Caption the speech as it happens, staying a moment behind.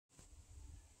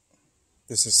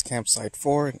This is campsite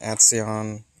 4 in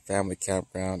Atsion Family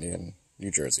Campground in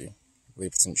New Jersey. I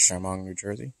believe it's in Chemung, New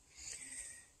Jersey.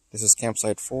 This is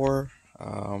campsite 4,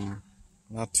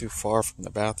 not too far from the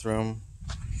bathroom.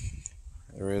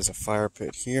 There is a fire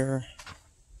pit here.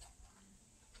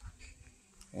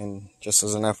 And just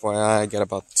as an FYI, I get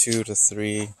about 2 to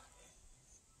 3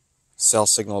 cell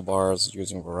signal bars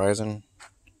using Verizon.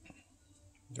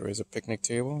 There is a picnic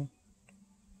table.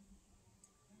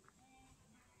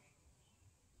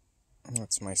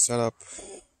 That's my setup.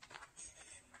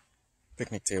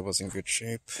 Picnic table is in good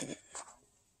shape.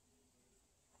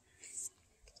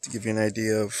 To give you an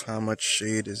idea of how much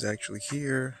shade is actually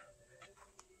here.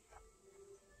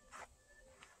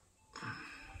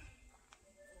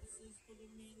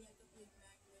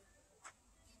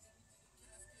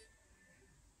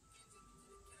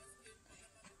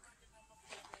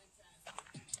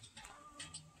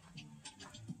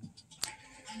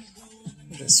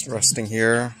 Just resting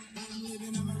here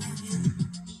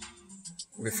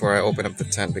before I open up the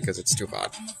tent because it's too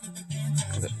hot.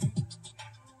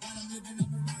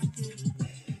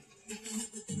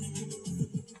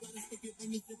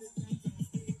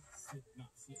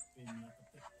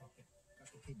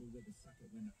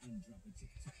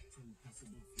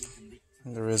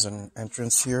 There is an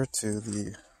entrance here to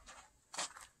the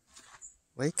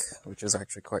lake, which is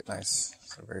actually quite nice.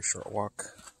 It's a very short walk.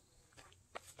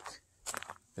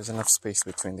 There's enough space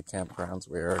between the campgrounds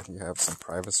where you have some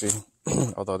privacy,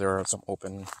 although there are some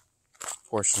open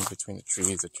portions between the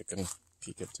trees that you can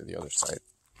peek into the other side.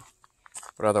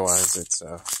 But otherwise, it's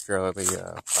fairly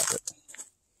private.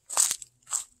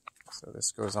 So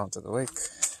this goes onto the lake.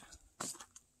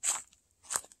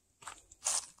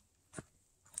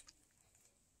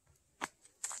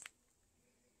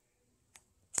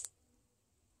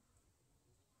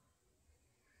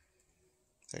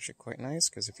 It's actually quite nice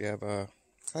because if you have a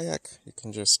kayak, you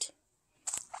can just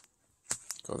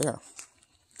go there.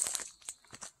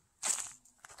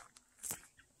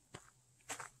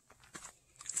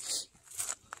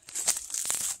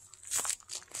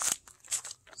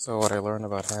 So what I learned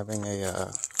about having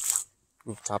a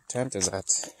rooftop tent is that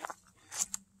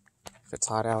if it's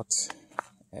hot out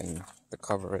and the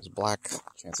cover is black,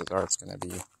 chances are it's going to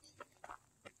be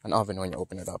an oven when you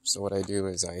open it up. So what I do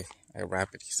is I wrap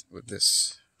it with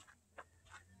this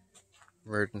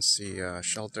emergency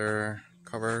shelter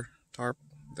cover tarp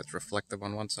that's reflective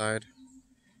on one side,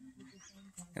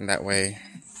 and that way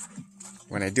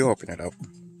when I do open it up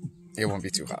it won't be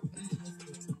too hot.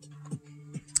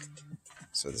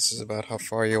 So this is about how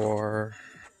far you are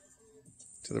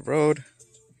to the road.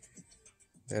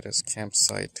 That is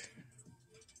campsite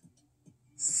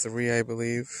 3, I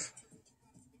believe,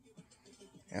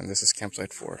 and this is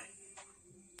campsite 4,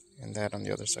 and that on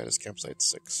the other side is campsite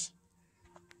 6.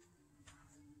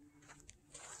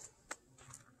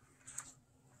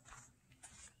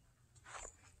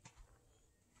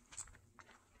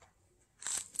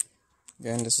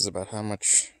 Again, this is about how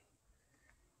much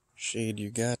shade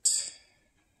you get.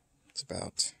 It's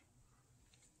about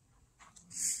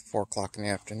 4 o'clock in the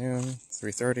afternoon,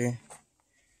 3:30.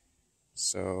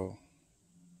 So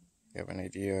you have an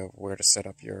idea of where to set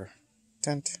up your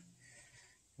tent.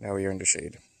 Now you're in the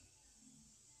shade.